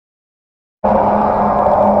More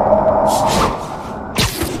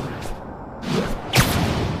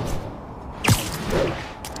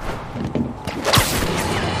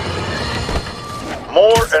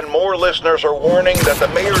and more listeners are warning that the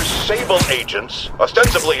mayor's Sable agents,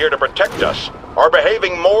 ostensibly here to protect us, are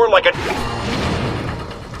behaving more like a...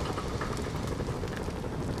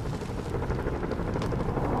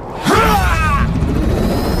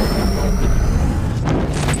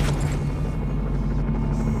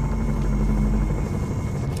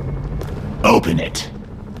 Open it.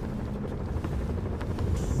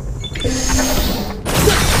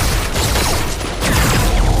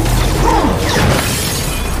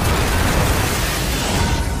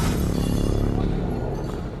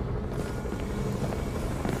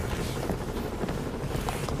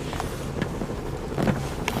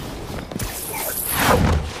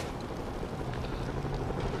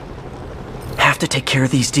 Have to take care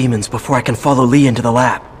of these demons before I can follow Lee into the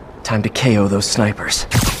lab. Time to KO those snipers.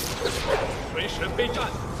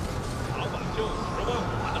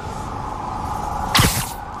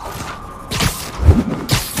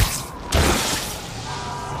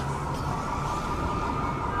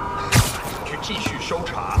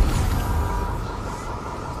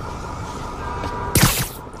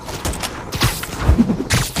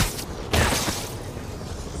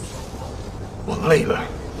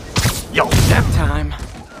 Nap time.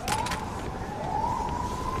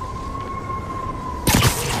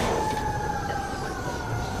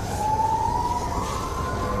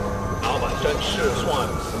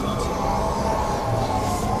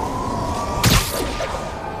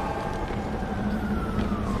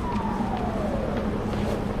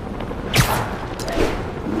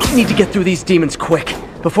 Need to get through these demons quick,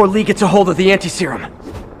 before Lee gets a hold of the anti-serum.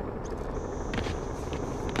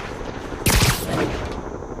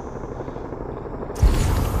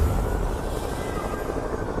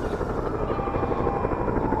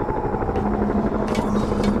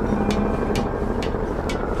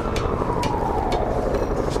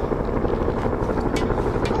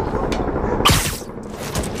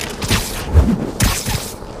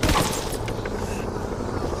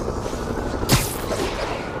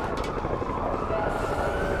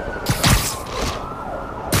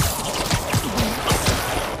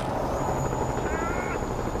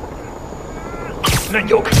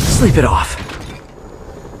 Sleep it off.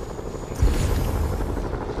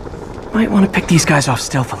 Might want to pick these guys off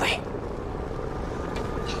stealthily.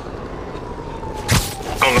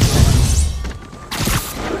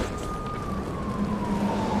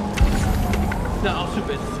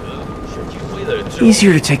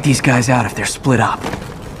 Easier to take these guys out if they're split up.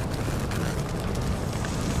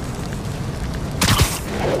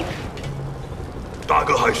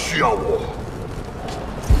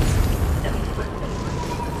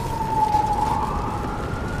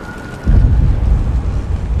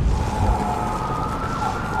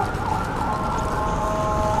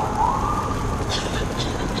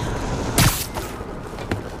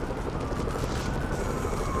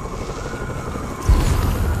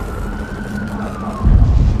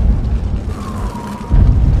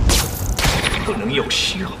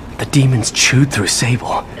 The demons chewed through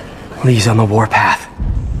Sable. Lee's on the warpath.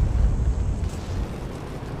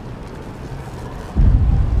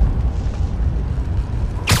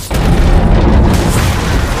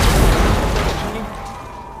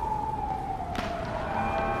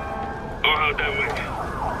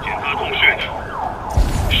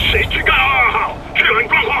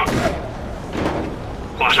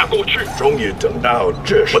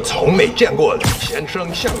我从没见过李先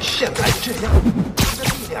生像现在这样，他的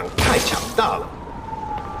力量太强大了。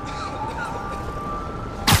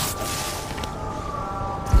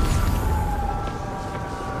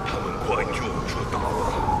他们关注知道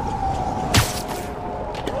了。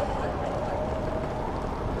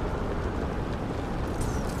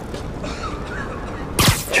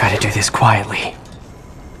Try to do this quietly.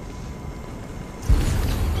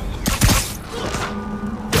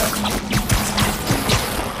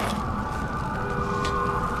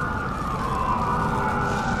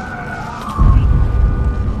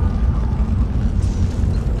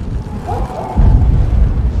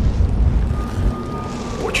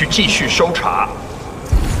我去继续搜查。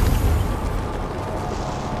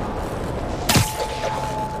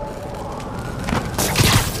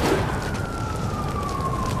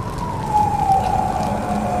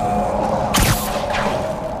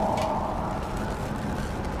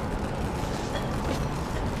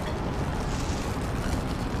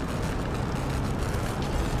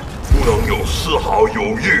不能有丝毫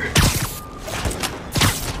犹豫。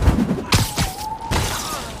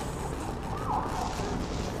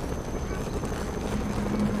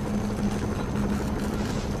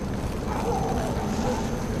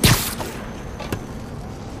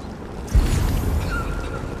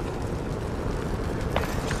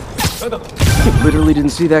literally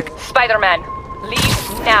didn't see that. Spider-Man,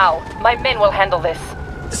 leave now. My men will handle this.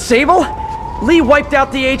 Sable? Lee wiped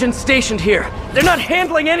out the agents stationed here. They're not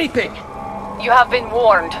handling anything. You have been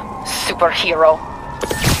warned, superhero.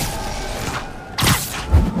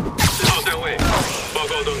 4号单位，报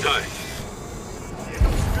告动态。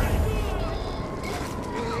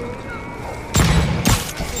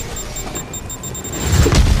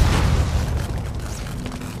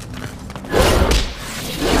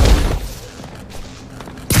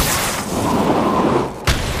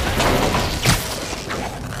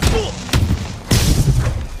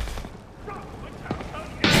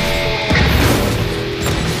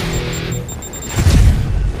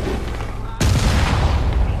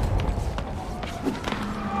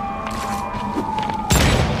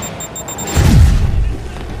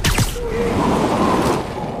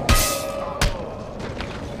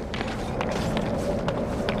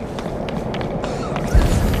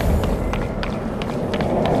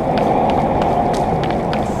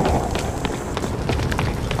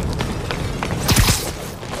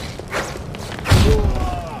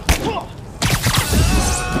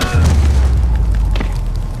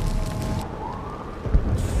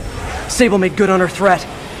 Sable made good on her threat,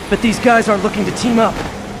 but these guys aren't looking to team up.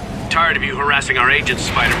 Tired of you harassing our agents,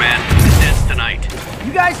 Spider-Man. It ends tonight.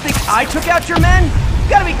 You guys think I took out your men? You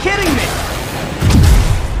gotta be kidding me!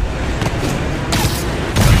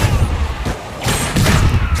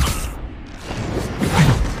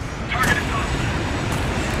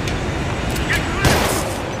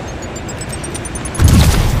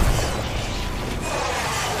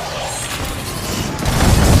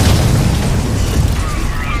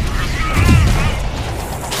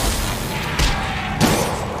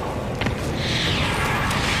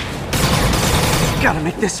 Gotta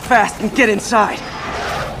make this fast and get inside.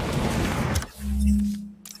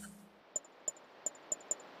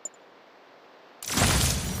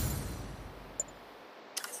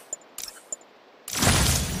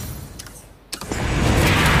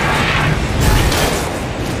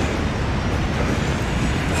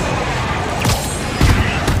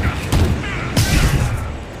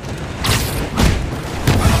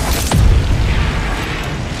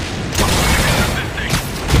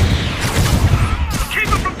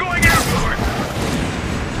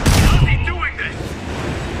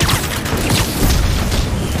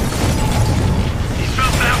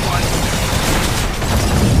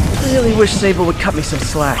 I really wish Sable would cut me some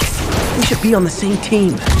slack. We should be on the same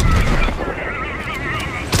team.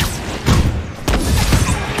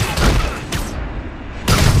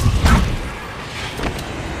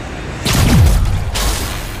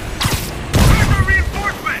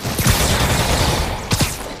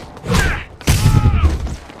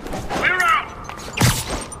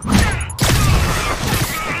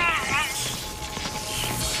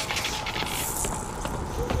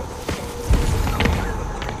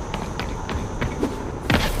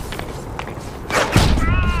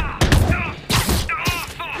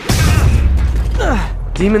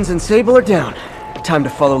 Demons and Sable are down. Time to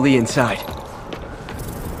follow Lee inside.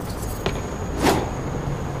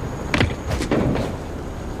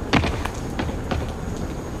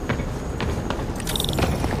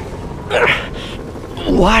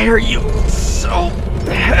 Why are you so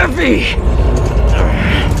heavy?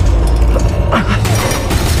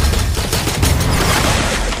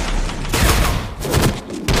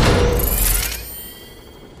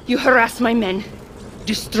 You harass my men,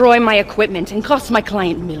 destroy my equipment, and cost my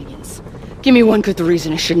client millions. Give me one good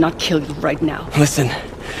reason I should not kill you right now. Listen,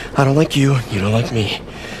 I don't like you, you don't like me.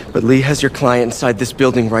 But Lee has your client inside this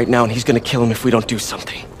building right now, and he's gonna kill him if we don't do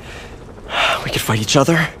something. We could fight each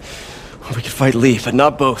other, or we could fight Lee, but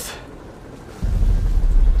not both.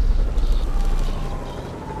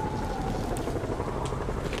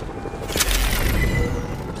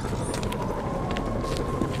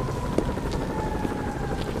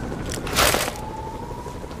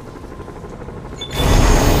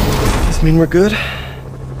 Mean we're good?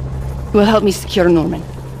 You will help me secure Norman.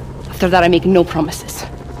 After that, I make no promises.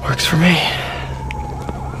 Works for me.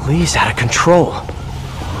 Lee's out of control.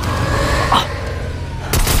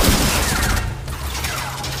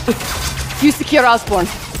 You secure Osborn.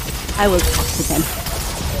 I will talk to them.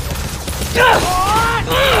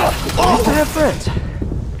 Nice to have friends.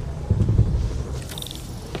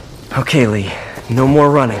 Okay, Lee. No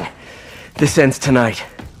more running. This ends tonight.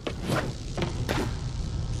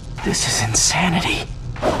 This is insanity.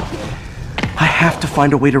 I have to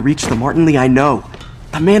find a way to reach the Martin Lee I know.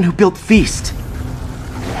 The man who built Feast.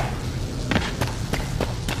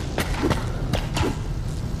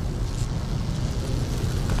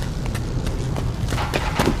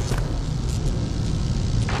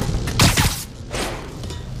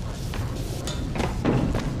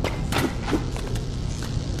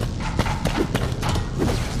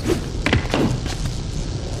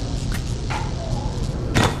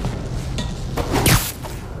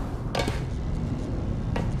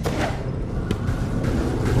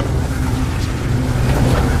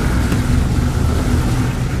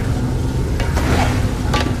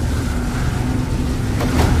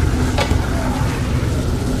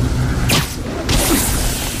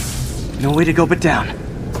 way to go but down.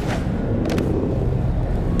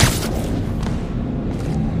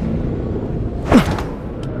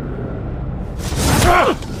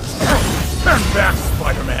 Turn back,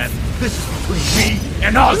 Spider-Man. This is between me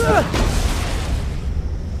and Osborn.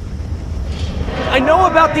 I know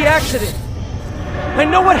about the accident. I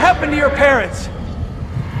know what happened to your parents.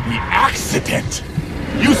 The accident?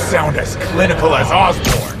 You sound as clinical as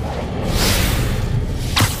Osborn.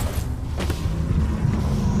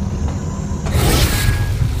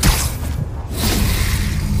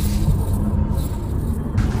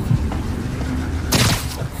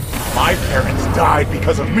 My parents died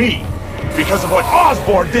because of me. Because of what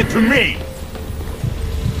Osborn did to me.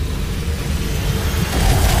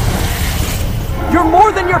 You're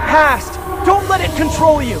more than your past. Don't let it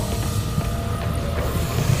control you.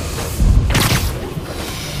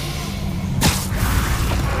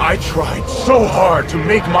 I tried so hard to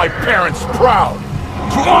make my parents proud,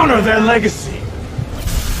 to honor their legacy.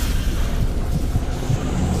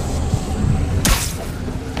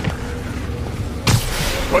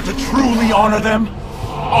 But to truly honor them,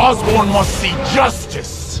 Osborn must see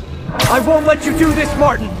justice. I won't let you do this,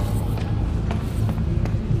 Martin.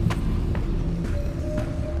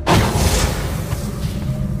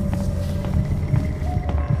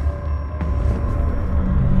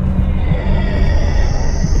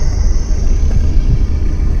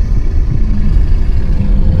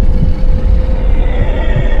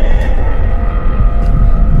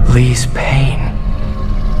 Lee's pain,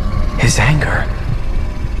 his anger,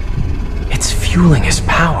 it's fueling his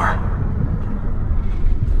power.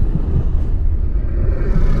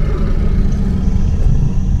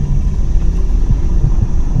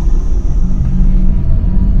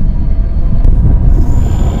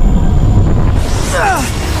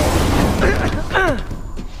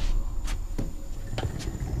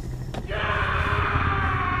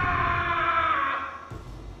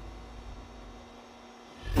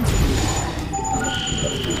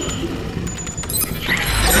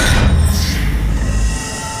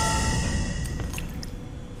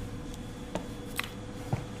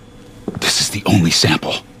 The only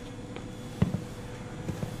sample.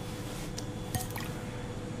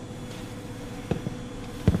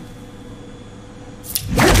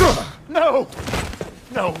 No!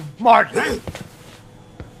 No, Martin!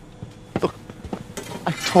 Look,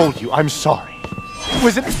 I told you I'm sorry. It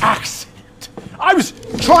was an accident. I was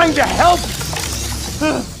trying to help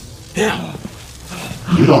you.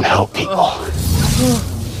 You don't help people.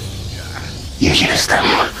 You use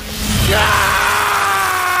them.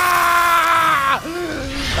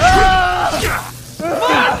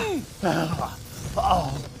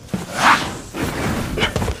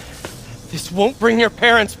 This won't bring your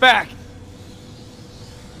parents back.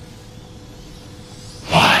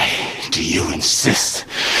 Why do you insist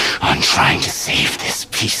on trying to save this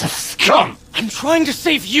piece of scum? I'm trying to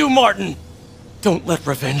save you, Martin. Don't let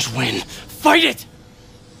revenge win. Fight it!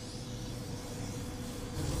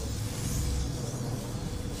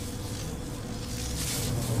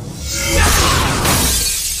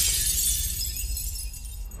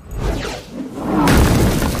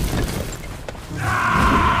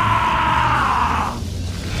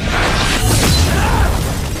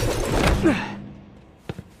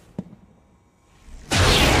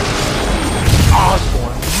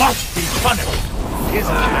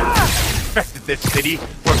 This city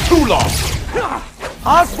for too long.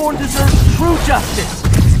 Osborn deserves true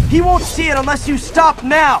justice. He won't see it unless you stop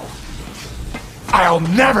now. I'll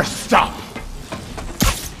never stop.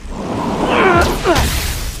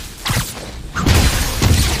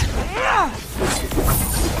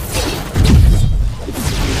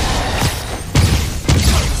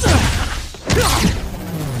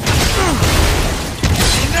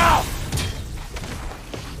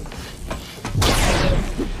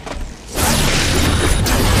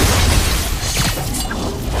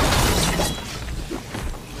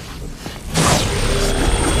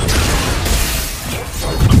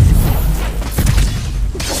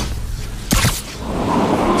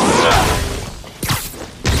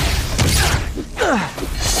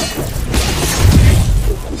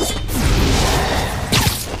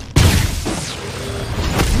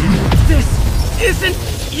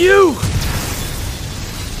 You!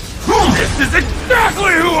 This is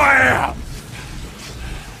exactly who I am!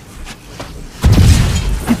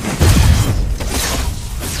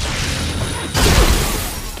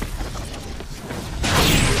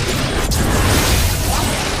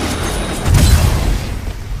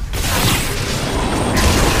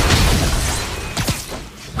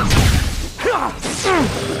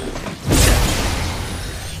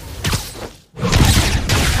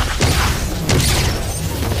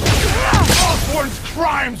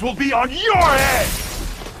 crimes will be on your head!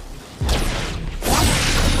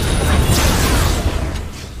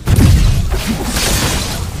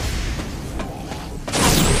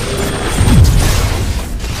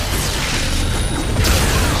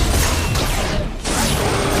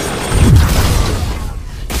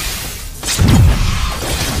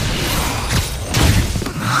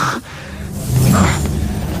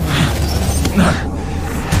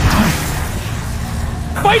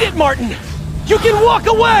 Fight it, Martin! You can walk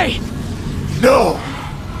away! No!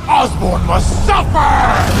 Osborn must suffer!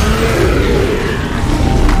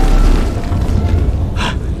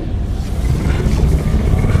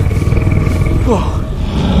 Whoa.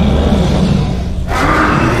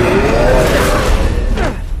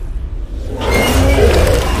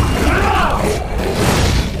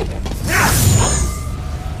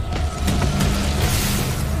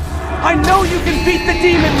 I know you can beat the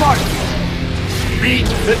demon, Martin! Beat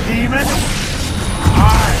the demon? I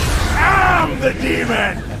am the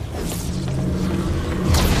demon!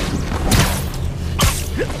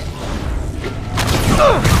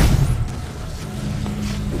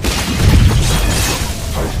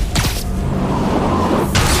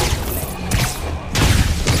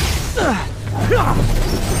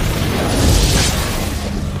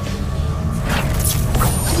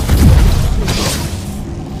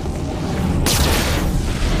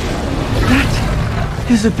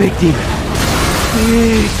 Is a big demon.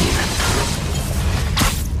 Big demon.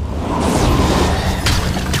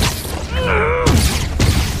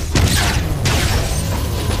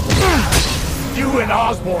 You and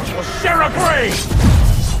Osborn will share a grave!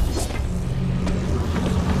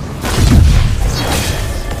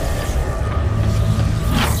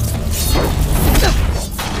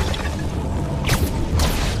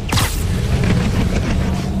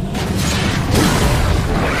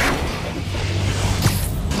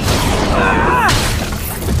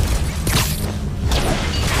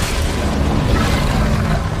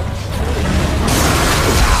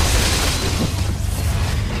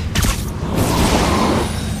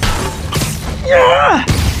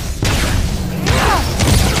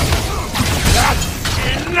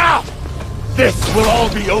 That's enough! This will all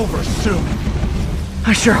be over soon.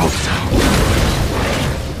 I sure hope so.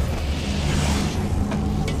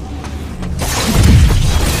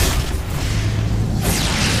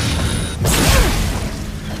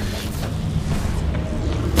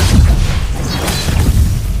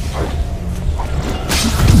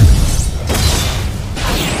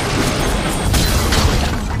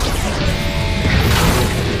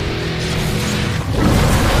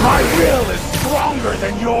 My will is stronger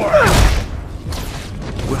than yours!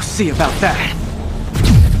 We'll see about that.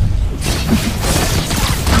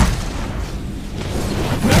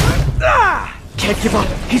 Can't give up.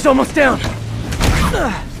 He's almost down.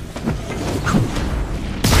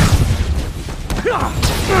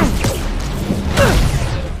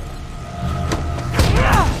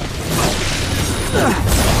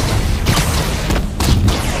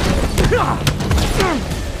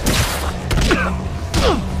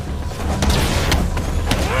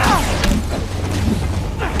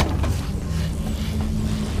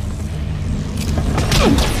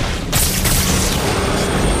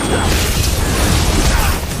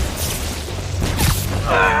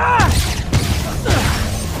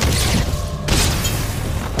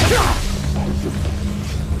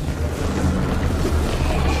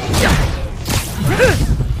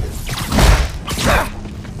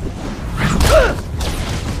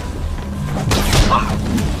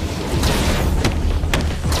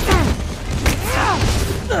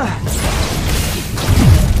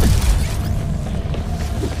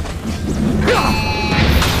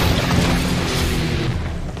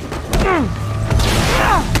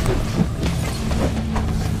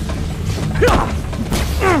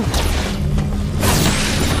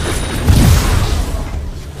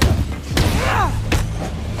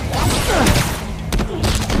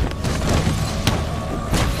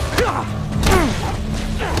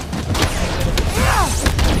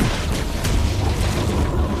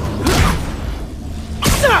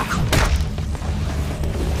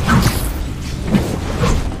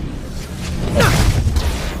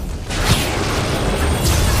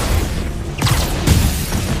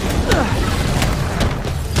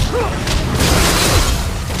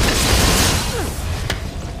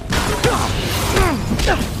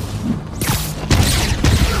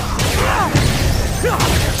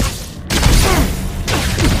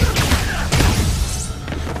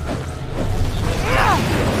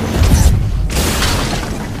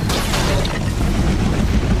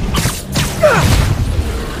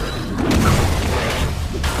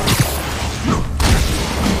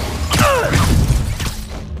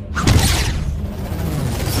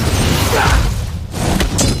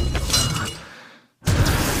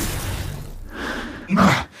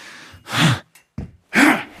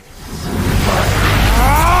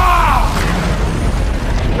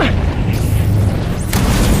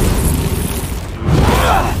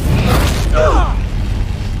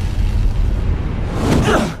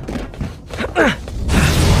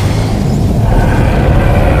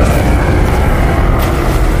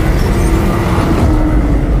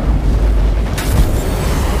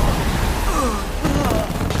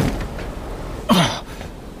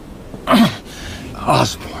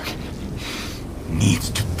 Osborn needs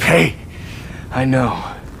to pay. I know.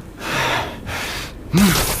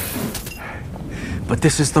 But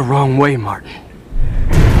this is the wrong way, Martin.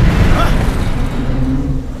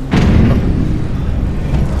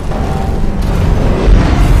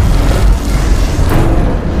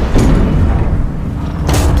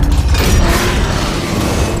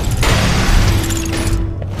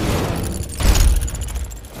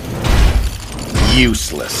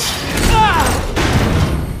 Useless.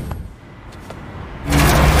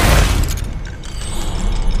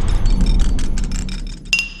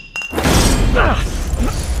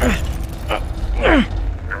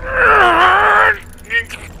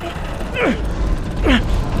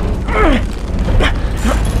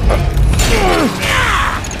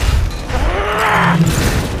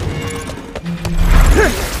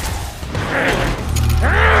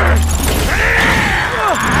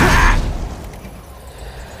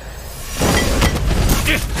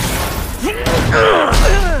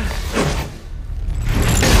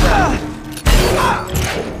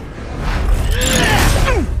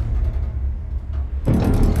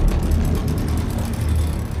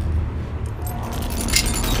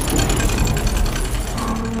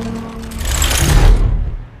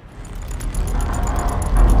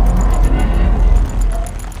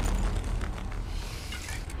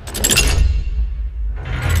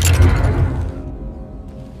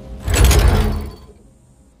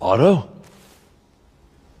 Otto?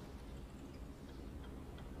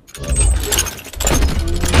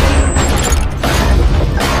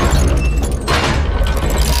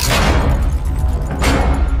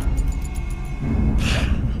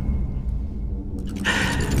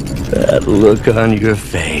 That look on your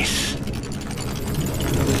face.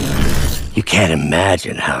 You can't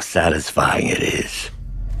imagine how satisfying it is.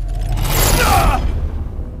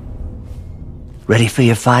 Ready for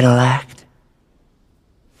your final act?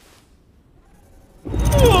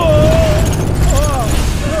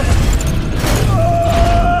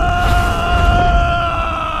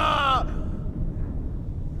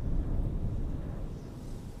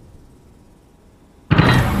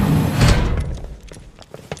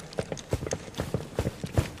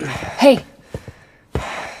 Hey.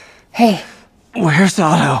 Hey. Where's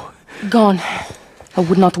Otto? Gone. I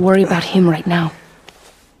would not worry about him right now.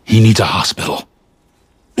 He needs a hospital.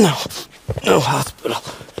 No. No hospital.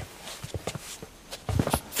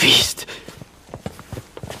 Feast.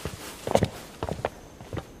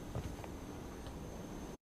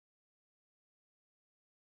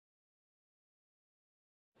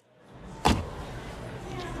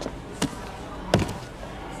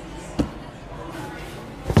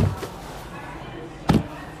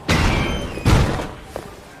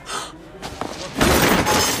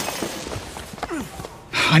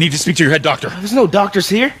 I need to speak to your head doctor. There's no doctors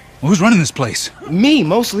here. Well, who's running this place? Me,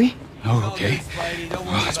 mostly. Oh, okay.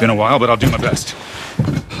 Well, it's been a while, but I'll do my best.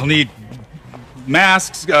 I'll need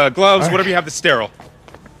masks, gloves, whatever you have that's sterile.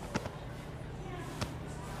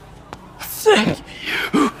 Thank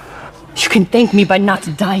you. You can thank me by not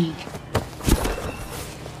dying.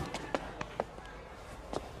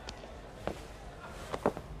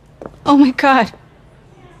 Oh my God.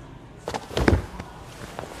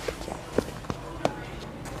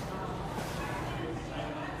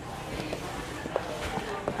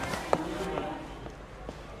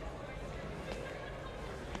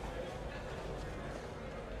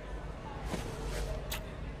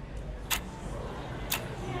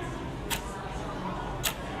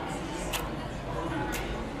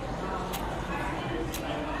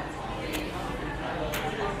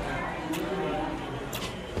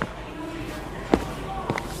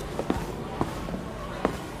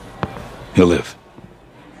 He'll live,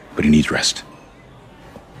 but he needs rest.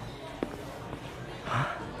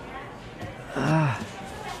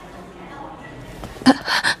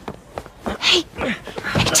 Hey,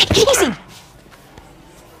 take it easy.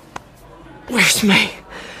 Where's May?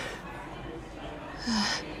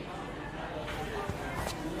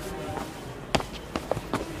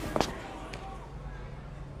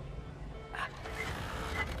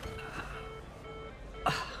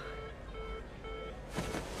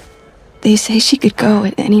 They say she could go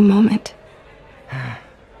at any moment.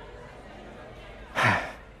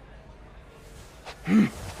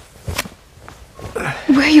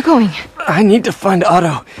 Where are you going? I need to find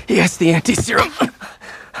Otto. He has the anti-serum. I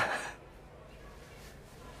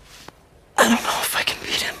don't know if I can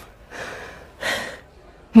beat him.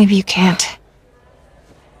 Maybe you can't.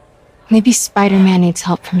 Maybe Spider-Man needs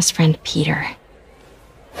help from his friend Peter.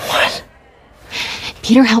 What?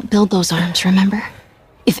 Peter helped build those arms, remember?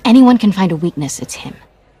 If anyone can find a weakness, it's him.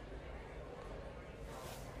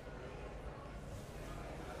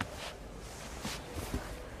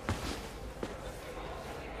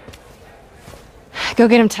 Go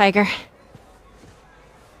get him, Tiger.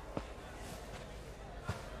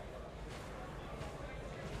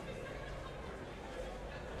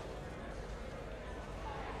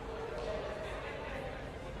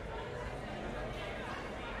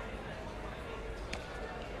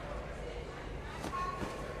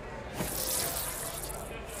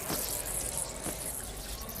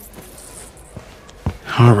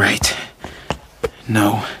 All right.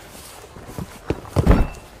 No.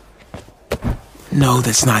 No,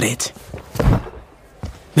 that's not it.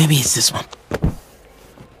 Maybe it's this one.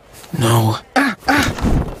 No.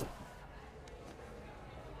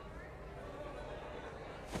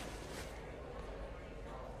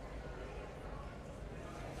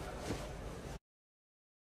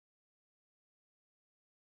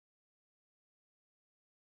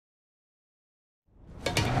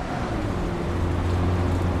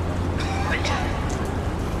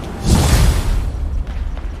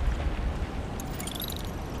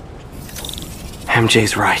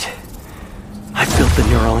 MJ's right. I've built the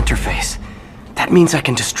neural interface. That means I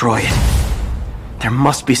can destroy it. There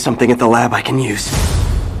must be something at the lab I can use.